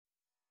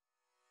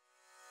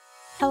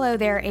Hello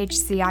there,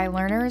 HCI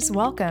learners.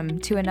 Welcome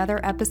to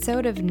another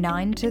episode of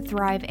 9 to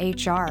Thrive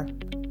HR,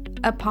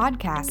 a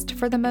podcast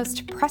for the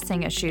most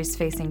pressing issues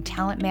facing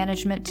talent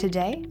management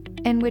today,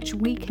 in which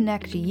we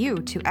connect you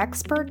to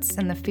experts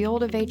in the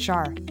field of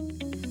HR.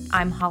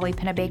 I'm Holly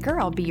Pennebaker.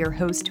 I'll be your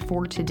host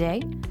for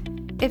today.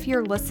 If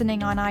you're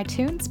listening on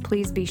iTunes,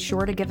 please be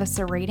sure to give us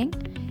a rating.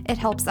 It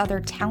helps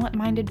other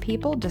talent-minded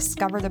people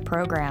discover the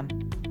program.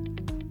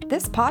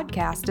 This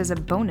podcast is a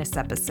bonus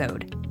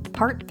episode.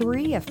 Part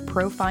 3 of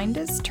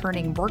ProFinda's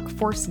Turning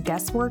Workforce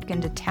Guesswork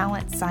into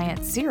Talent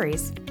Science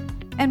series,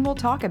 and we'll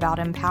talk about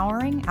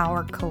empowering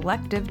our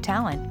collective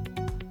talent.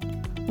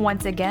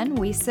 Once again,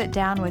 we sit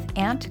down with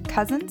Ant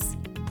Cousins,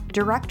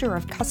 Director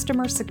of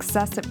Customer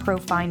Success at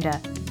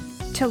ProFinda,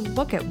 to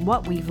look at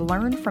what we've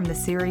learned from the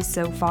series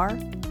so far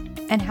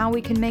and how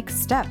we can make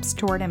steps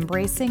toward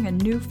embracing a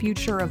new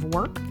future of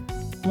work,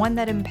 one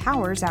that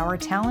empowers our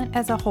talent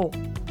as a whole.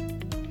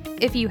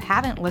 If you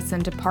haven't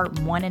listened to part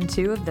 1 and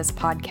 2 of this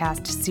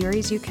podcast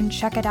series, you can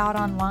check it out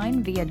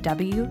online via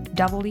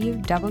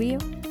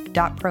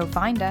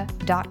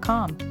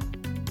www.profinda.com.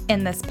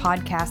 In this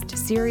podcast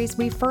series,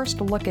 we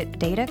first look at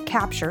data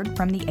captured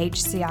from the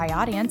HCI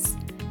audience,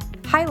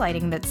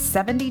 highlighting that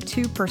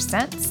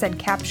 72% said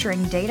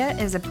capturing data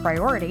is a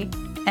priority,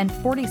 and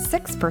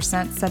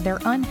 46% said they're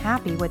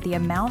unhappy with the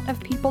amount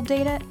of people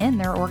data in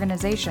their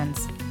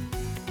organizations.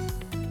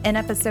 In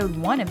episode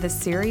 1 of this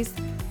series,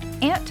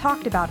 Ant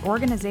talked about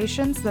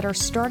organizations that are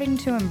starting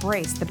to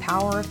embrace the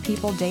power of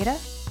people data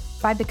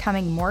by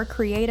becoming more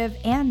creative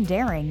and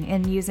daring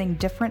in using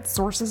different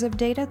sources of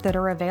data that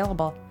are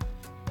available.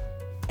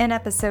 In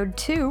episode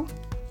 2,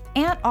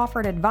 Ant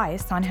offered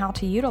advice on how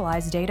to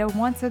utilize data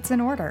once it's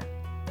in order.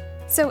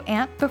 So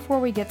Ant, before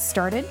we get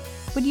started,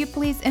 would you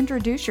please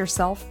introduce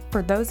yourself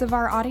for those of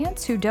our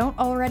audience who don't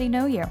already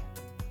know you?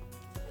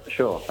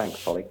 Sure,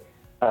 thanks, Holly.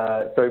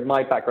 So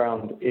my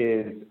background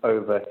is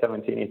over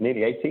 17 years,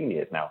 nearly 18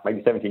 years now,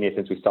 maybe 17 years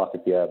since we started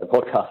the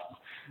podcast.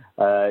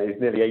 It's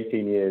nearly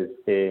 18 years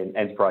in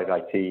enterprise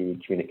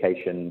IT,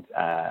 communications,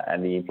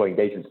 and the employee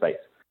engagement space.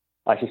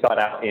 I actually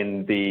started out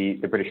in the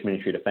British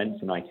Ministry of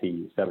Defence in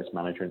IT service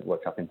management,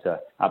 worked up into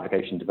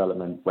application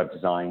development, web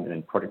design, and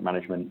then project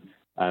management.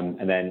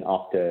 And then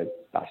after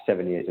about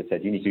 7 years, I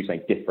said, you need to do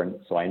something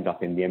different. So I ended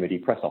up in the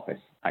MOD press office,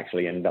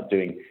 actually ended up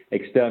doing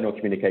external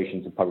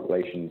communications and public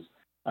relations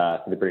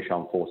for the British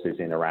Armed Forces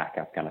in Iraq,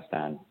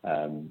 Afghanistan,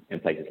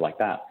 and places like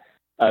that.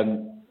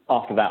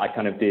 After that, I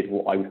kind of did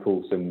what I would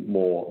call some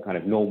more kind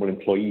of normal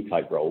employee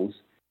type roles,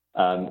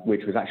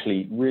 which was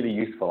actually really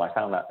useful. I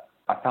found that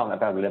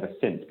valuable ever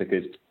since,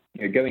 because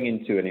going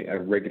into a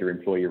regular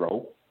employee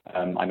role,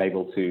 I'm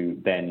able to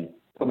then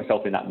put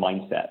myself in that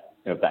mindset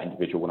of that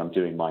individual when I'm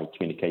doing my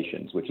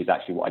communications, which is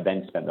actually what I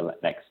then spent the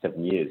next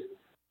 7 years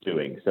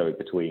doing. So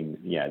between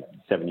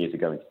 7 years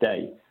ago and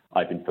today,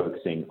 I've been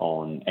focusing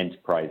on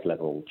enterprise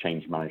level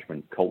change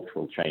management,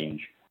 cultural change,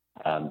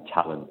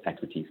 talent,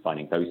 expertise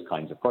finding, those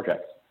kinds of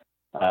projects.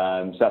 So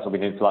that's what I've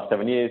been doing for the last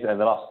 7 years,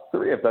 and the last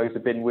 3 of those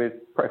have been with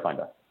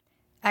ProFinda.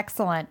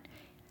 Excellent.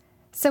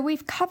 So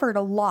we've covered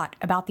a lot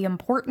about the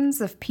importance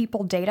of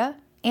people data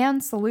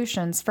and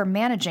solutions for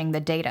managing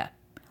the data.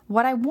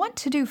 What I want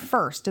to do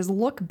first is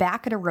look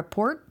back at a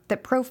report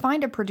that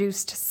ProFinda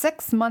produced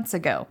 6 months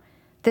ago,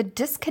 The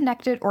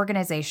Disconnected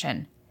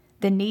Organization: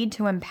 The Need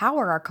to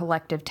Empower Our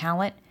Collective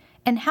Talent,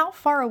 and how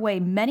far away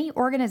many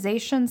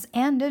organizations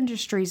and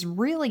industries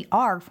really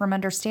are from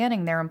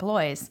understanding their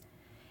employees.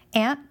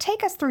 Ant,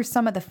 take us through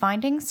some of the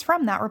findings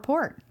from that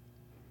report.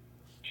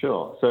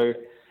 Sure. So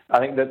I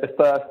think that the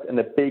first and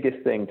the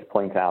biggest thing to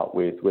point out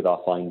with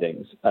our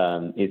findings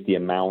is the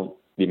amount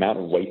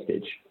of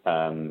wastage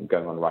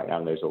going on right now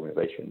in those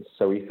organizations.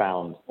 So we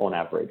found, on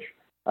average,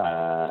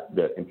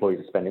 that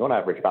employees are spending, on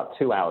average, about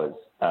 2 hours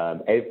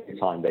every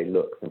time they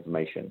look for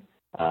information.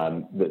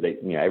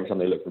 Every time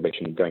they look for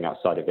information going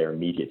outside of their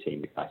immediate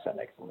team, the guy sat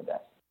next to them on the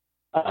desk.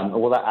 And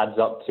what that adds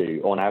up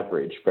to, on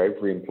average, for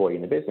every employee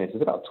in the business,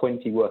 is about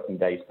 20 working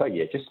days per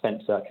year just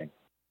spent searching.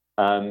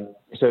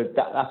 So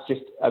that's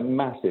just a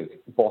massive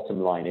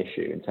bottom line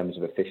issue in terms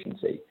of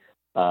efficiency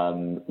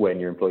when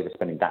your employees are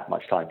spending that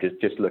much time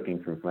just looking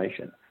for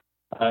information.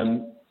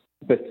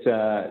 But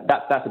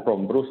that's a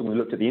problem. But also when we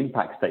looked at the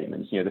impact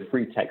statements, the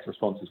free text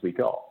responses we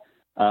got,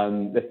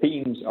 the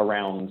themes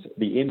around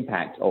the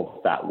impact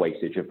of that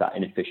wastage, of that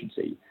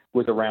inefficiency,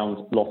 was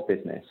around lost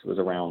business, was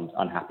around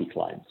unhappy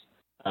clients.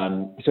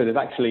 So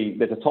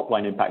there's a top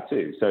line impact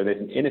too. So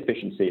there's an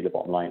inefficiency at the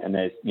bottom line, and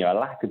there's a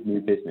lack of new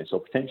business or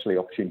potentially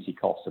opportunity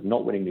costs of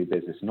not winning new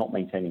business, not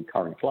maintaining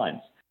current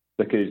clients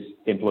because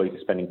employees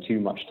are spending too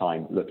much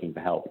time looking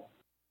for help.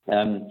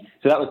 So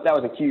that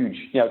was a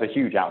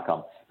huge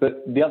outcome.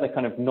 But the other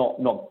kind of not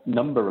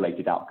number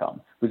related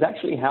outcome was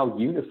actually how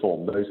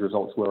uniform those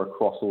results were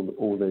across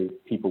all the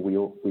people we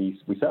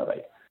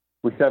surveyed.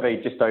 We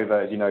surveyed just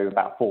over, as you know,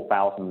 about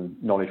 4,000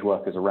 knowledge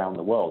workers around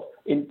the world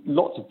in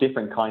lots of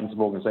different kinds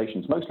of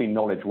organizations, mostly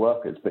knowledge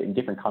workers, but in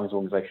different kinds of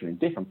organizations in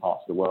different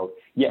parts of the world.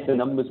 Yet the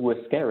numbers were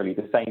scarily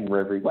the same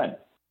wherever we went.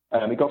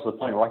 It got to the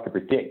point where I could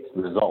predict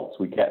the results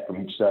we get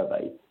from each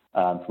survey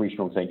from each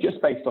organization,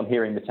 just based on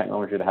hearing the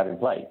technology they have in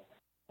place.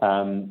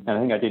 And I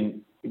think I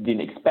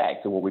didn't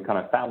expect, or what we kind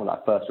of found with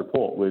that first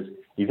report was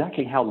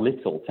exactly how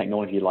little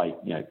technology like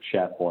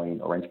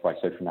SharePoint or enterprise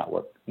social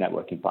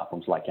networking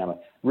platforms like Yammer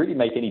really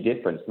make any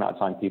difference in the amount of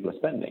time people are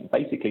spending.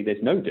 Basically,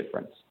 there's no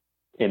difference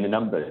in the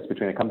numbers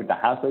between a company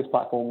that has those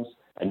platforms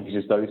and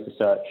uses those to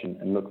search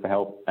and look for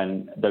help,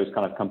 and those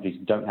kind of companies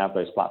who don't have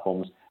those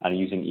platforms and are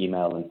using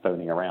email and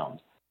phoning around.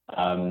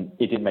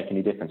 It didn't make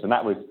any difference, and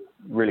that was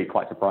really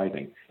quite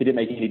surprising. It didn't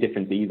make any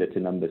difference either to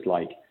numbers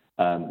like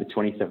the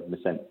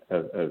 27%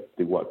 of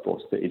the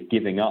workforce that is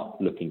giving up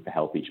looking for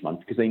help each month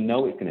because they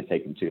know it's going to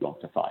take them too long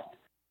to find.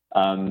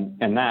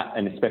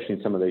 And especially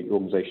in some of the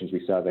organizations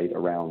we surveyed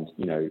around,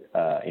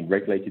 in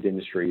regulated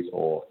industries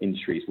or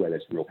industries where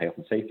there's real health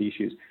and safety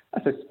issues,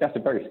 that's a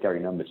very scary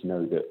number to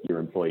know that your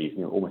employees,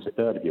 almost a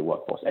third of your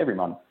workforce every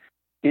month,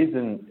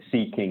 isn't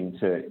seeking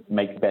to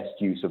make best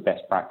use of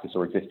best practice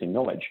or existing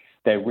knowledge.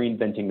 They're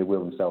reinventing the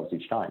wheel themselves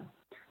each time.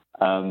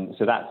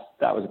 So that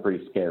was a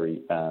pretty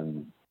scary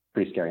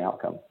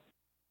outcome.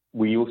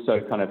 We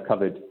also kind of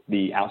covered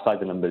the outside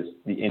the numbers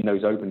in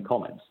those open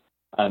comments.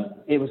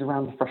 It was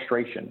around the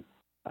frustration,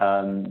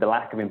 the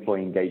lack of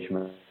employee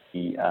engagement,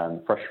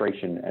 the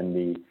frustration, and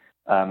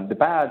the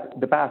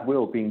bad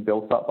will being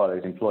built up by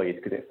those employees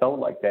because it felt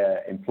like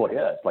their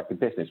employers, like the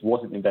business,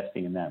 wasn't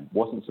investing in them,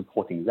 wasn't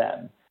supporting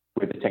them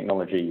with the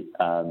technology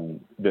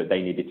that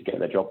they needed to get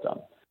their job done.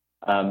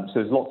 So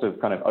there's lots of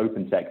kind of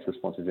open text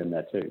responses in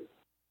there too.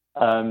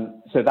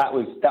 So that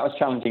was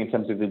challenging in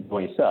terms of the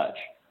employee search.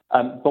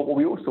 But what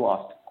we also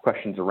asked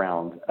questions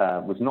around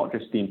was not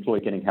just the employee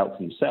getting help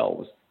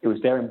themselves, it was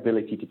their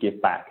ability to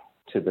give back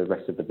to the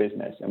rest of the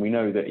business. And we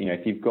know that,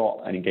 if you've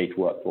got an engaged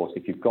workforce,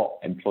 if you've got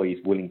employees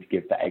willing to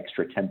give that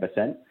extra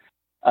 10%,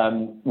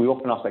 we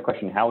often ask that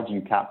question, how do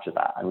you capture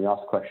that? And we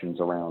ask questions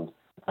around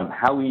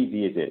how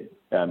easy is it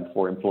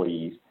for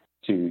employees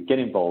to get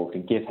involved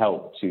and give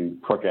help to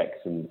projects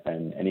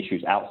and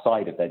issues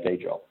outside of their day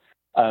job.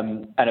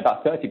 And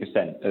about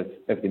 30% of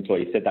the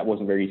employees said that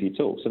wasn't very easy at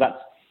all. So that's,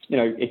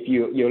 if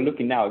you're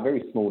looking now at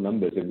very small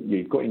numbers, and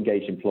you've got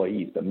engaged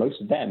employees, but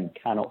most of them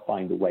cannot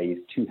find the ways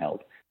to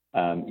help,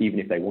 even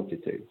if they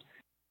wanted to.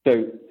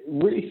 So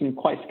really some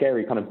quite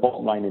scary kind of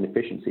bottom line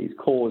inefficiencies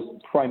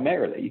caused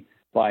primarily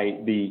by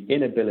the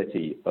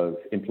inability of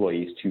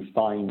employees to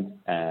find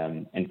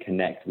and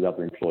connect with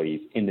other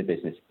employees in the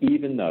business,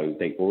 even though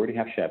they already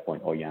have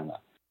SharePoint or Yammer.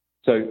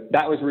 So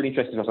that was really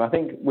interesting to us. I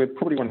think we're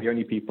probably one of the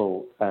only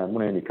people, one of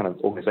the only kind of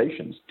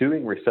organizations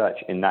doing research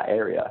in that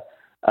area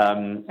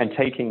and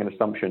taking an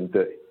assumption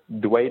that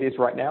the way it is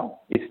right now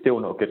is still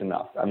not good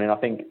enough. I mean, I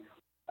think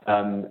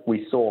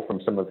we saw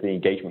from some of the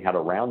engagement we had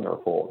around the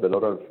report that a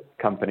lot of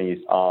companies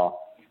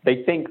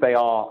they think they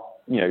are,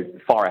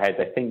 far ahead.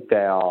 They think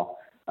they are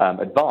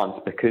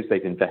advanced because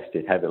they've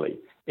invested heavily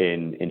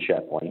in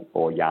SharePoint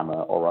or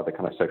Yammer or other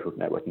kind of social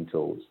networking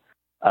tools.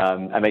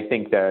 And they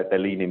think they're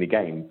leading the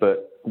game.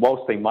 But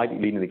whilst they might be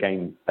leading the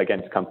game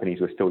against companies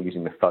who are still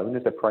using the phone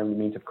as their primary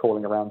means of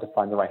calling around to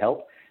find the right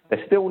help,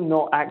 they're still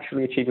not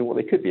actually achieving what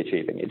they could be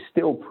achieving. It's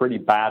still pretty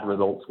bad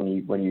results when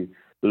you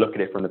look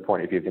at it from the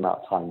point of view of the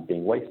amount of time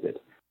being wasted.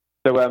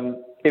 So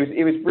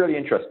it was really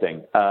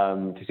interesting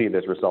to see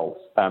those results.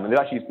 And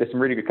there's some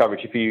really good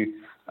coverage. If you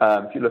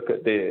look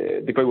at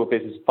the Global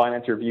Business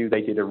Finance Review,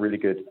 they did a really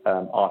good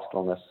article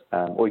on this,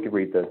 or you could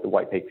read the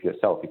white paper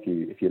yourself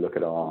if you look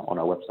at on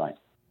our website.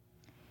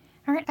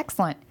 All right,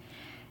 excellent.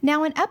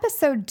 Now, in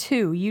episode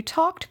 2, you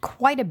talked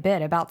quite a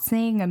bit about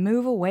seeing a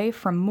move away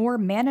from more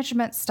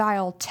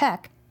management-style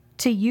tech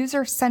to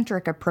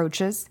user-centric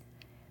approaches,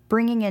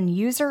 bringing in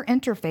user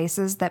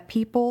interfaces that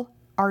people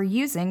are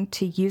using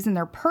to use in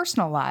their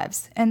personal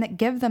lives and that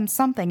give them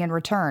something in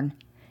return.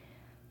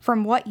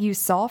 From what you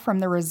saw from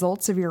the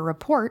results of your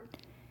report,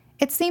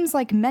 it seems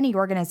like many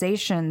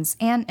organizations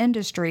and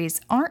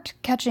industries aren't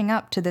catching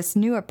up to this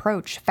new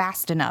approach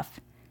fast enough.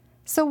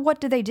 So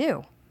what do they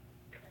do?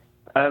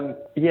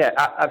 Yeah,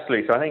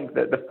 absolutely. So I think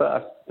that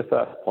the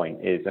first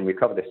point is, and we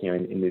covered this,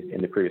 in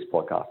the previous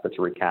podcast, but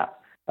to recap,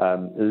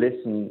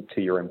 listen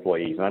to your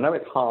employees. And I know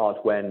it's hard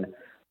when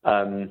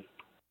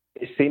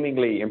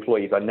seemingly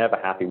employees are never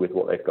happy with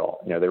what they've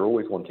got. They're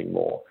always wanting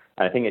more.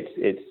 And I think it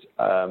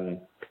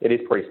is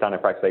pretty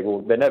standard practice.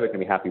 They're never going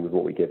to be happy with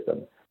what we give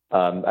them.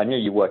 And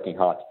you're working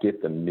hard to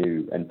give them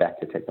new and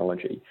better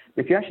technology.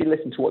 But if you actually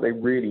listen to what they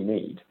really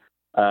need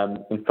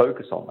and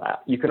focus on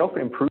that, you can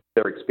often improve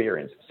their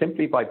experience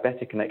simply by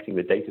better connecting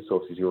the data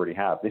sources you already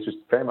have. This was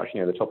very much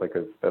the topic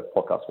of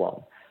podcast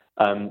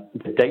 1.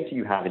 The data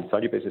you have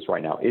inside your business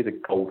right now is a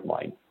gold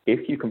mine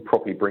if you can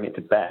properly bring it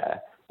to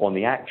bear on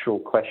the actual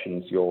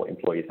questions your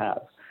employees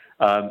have.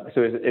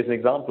 So as an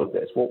example of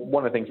this,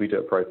 one of the things we do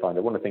at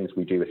ProFinder, one of the things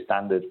we do as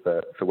standard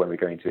for when we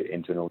go into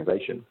an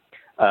organization,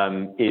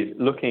 is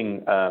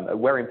looking at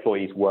where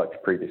employees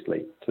worked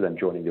previously to them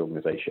joining the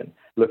organization,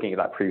 looking at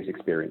that previous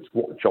experience,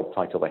 what job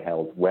title they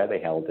held, where they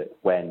held it,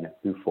 when,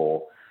 who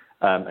for,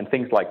 and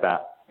things like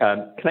that.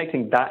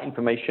 Connecting that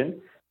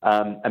information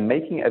and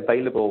making it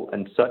available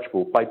and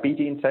searchable by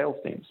BD and sales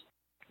teams.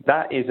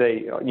 that is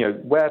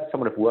where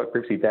someone has worked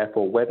previously,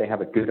 therefore where they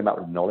have a good amount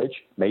of knowledge,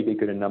 maybe a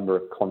good number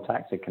of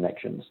contacts and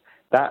connections.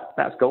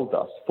 That's gold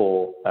dust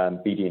for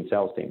BD and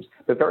sales teams.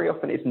 But very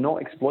often it's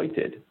not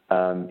exploited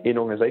in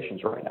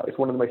organizations right now. It's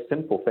one of the most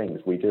simple things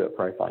we do at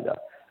ProFinder.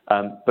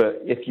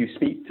 But if you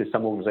speak to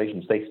some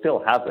organizations, they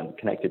still haven't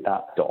connected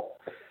that dot.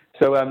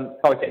 So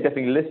I would say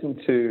definitely listen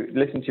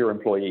to your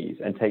employees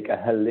and take a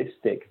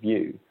holistic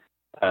view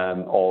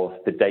of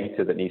the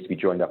data that needs to be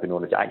joined up in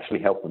order to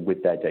actually help them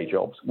with their day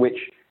jobs, which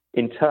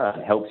in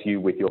turn helps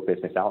you with your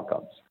business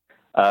outcomes.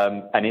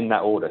 And in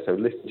that order, so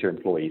listen to your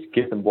employees,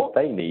 give them what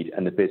they need,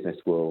 and the business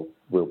will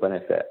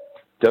benefit.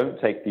 Don't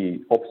take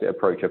the opposite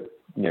approach of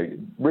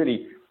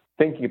really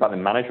thinking about the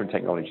management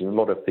technology. And a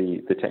lot of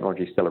the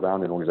technology still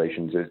around in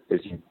organizations, as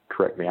you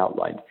correctly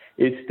outlined,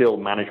 is still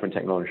management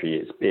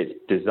technology. It's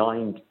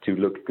designed to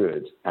look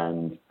good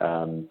and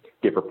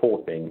give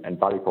reporting and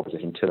value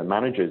proposition to the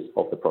managers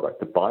of the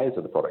product, the buyers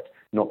of the product,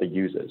 not the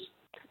users.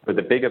 But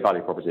the bigger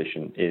value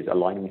proposition is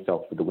aligning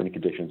yourself with the winning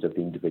conditions of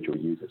the individual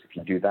users. If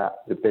you do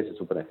that, the business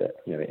will benefit,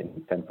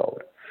 in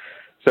tenfold.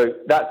 So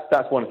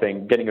that's one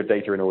thing, getting your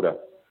data in order.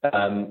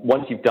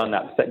 Once you've done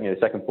that, the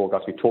second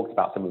forecast, we talked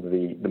about some of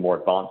the more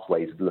advanced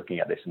ways of looking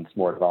at this and some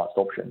more advanced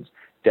options.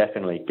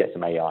 Definitely get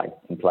some AI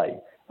in play.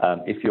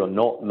 If you're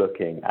not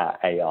looking at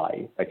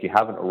AI, if you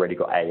haven't already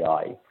got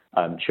AI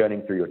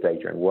churning through your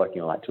data and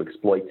working on that to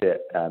exploit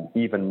it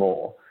even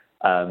more,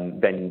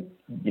 then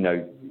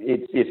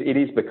it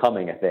is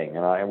becoming a thing.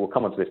 And I will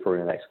come on to this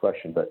probably in the next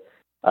question, but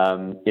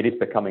it is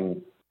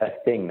becoming a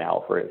thing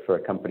now for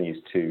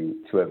companies to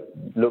have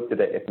looked at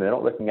it. If they're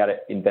not looking at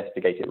it,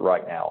 investigate it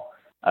right now.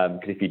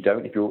 Because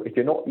if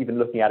you're not even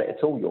looking at it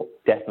at all, you're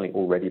definitely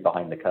already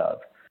behind the curve.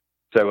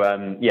 So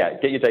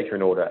get your data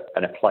in order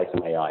and apply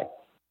some AI.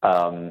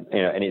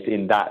 And it's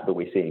in that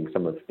we're seeing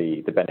some of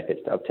the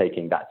benefits of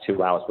taking that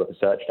 2 hours worth of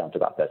search down to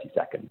about 30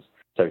 seconds.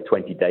 So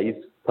 20 days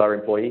per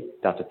employee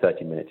down to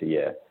 30 minutes a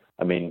year.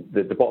 I mean,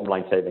 the bottom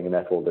line saving and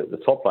therefore the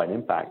top line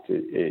impact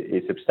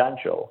is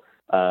substantial.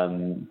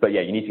 But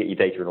you need to get your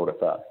data in order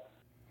first.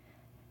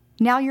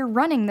 Now you're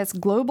running this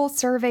global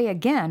survey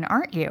again,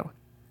 aren't you?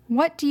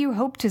 What do you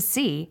hope to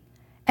see?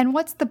 And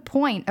what's the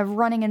point of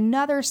running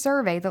another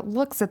survey that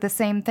looks at the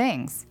same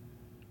things?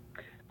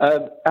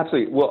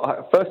 Absolutely.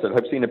 Well, first, I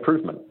hope to see an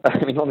improvement.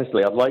 I mean,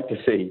 honestly, I'd like to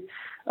see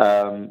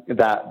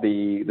that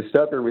the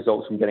survey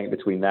results from getting it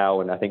between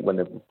now and I think when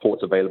the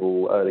report's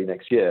available early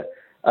next year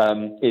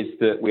is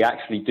that we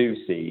actually do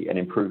see an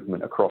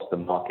improvement across the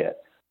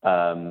market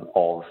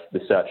of the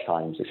search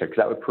times, because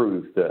that would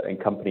prove that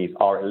companies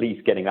are at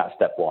least getting that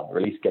step one, or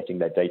at least getting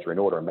their data in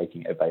order and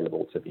making it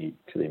available to the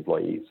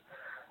employees.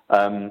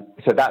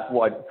 So that's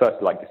what I'd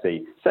first like to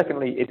see.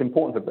 Secondly, it's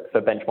important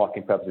for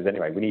benchmarking purposes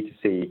anyway. We need to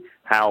see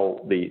how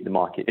the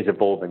market is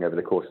evolving over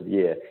the course of the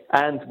year,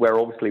 and where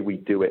obviously we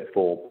do it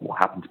for what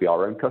happen to be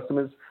our own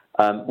customers,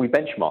 we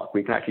benchmark.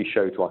 We can actually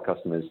show to our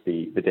customers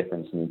the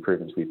difference and the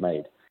improvements we've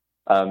made.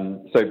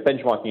 So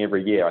benchmarking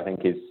every year, I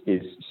think,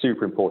 is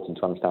super important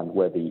to understand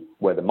where the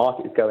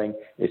market is going.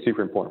 It's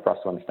super important for us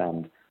to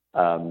understand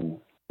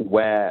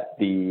where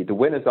the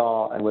winners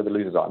are and where the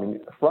losers are. I mean,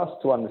 for us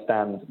to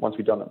understand, once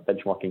we've done that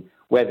benchmarking,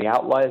 where the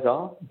outliers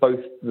are, both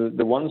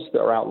the ones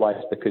that are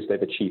outliers because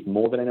they've achieved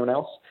more than anyone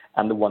else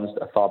and the ones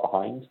that are far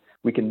behind,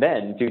 we can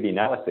then do the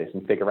analysis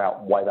and figure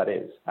out why that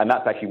is. And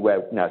that's actually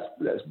that's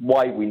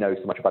why we know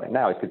so much about it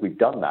now, is because we've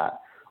done that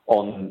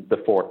on the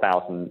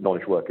 4,000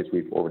 knowledge workers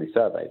we've already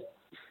surveyed.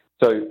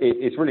 So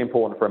it's really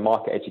important for a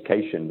market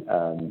education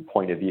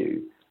point of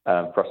view for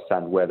us to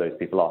understand where those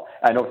people are.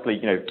 And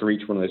obviously, for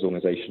each one of those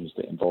organizations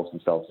that involves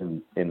themselves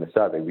in the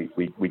survey,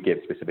 we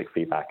give specific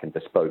feedback and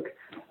bespoke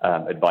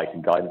advice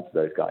and guidance to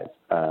those guys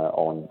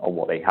on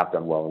what they have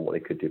done well and what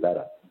they could do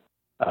better.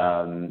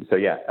 I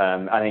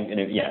think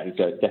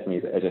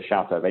definitely as a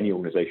shout out of any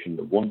organization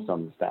that wants to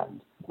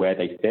understand where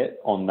they fit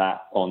on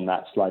that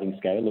sliding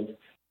scale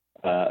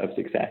of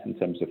success in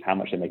terms of how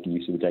much they're making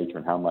use of the data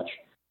and how much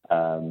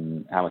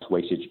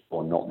wastage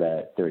or not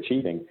they're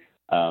achieving.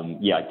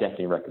 I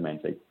definitely recommend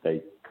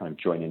they kind of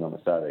join in on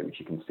the survey, which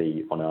you can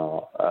see on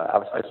our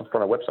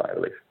website, I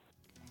believe.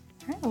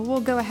 All right, well,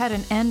 we'll go ahead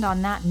and end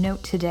on that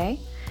note today.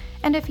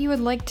 And if you would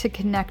like to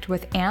connect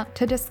with Ant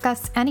to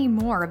discuss any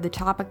more of the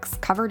topics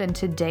covered in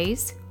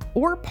today's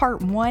or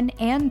part 1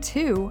 and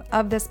 2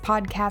 of this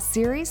podcast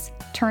series,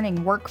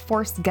 Turning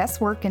Workforce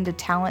Guesswork into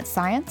Talent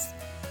Science,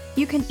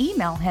 you can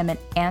email him at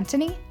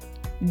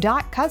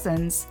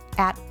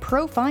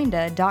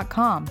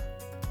anthony.cousins@profinda.com.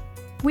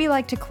 We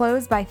like to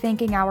close by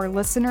thanking our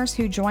listeners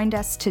who joined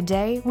us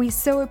today. We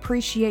so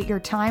appreciate your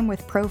time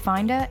with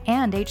ProFinda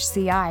and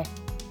HCI.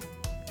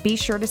 Be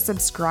sure to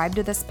subscribe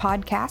to this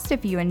podcast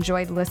if you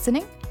enjoyed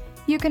listening.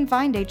 You can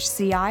find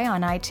HCI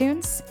on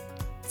iTunes,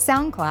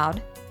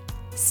 SoundCloud,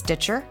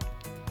 Stitcher,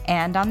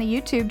 and on the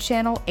YouTube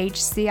channel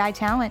HCI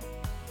Talent.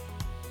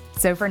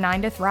 So for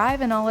 9 to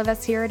Thrive and all of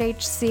us here at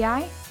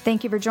HCI,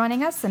 thank you for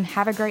joining us and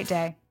have a great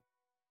day.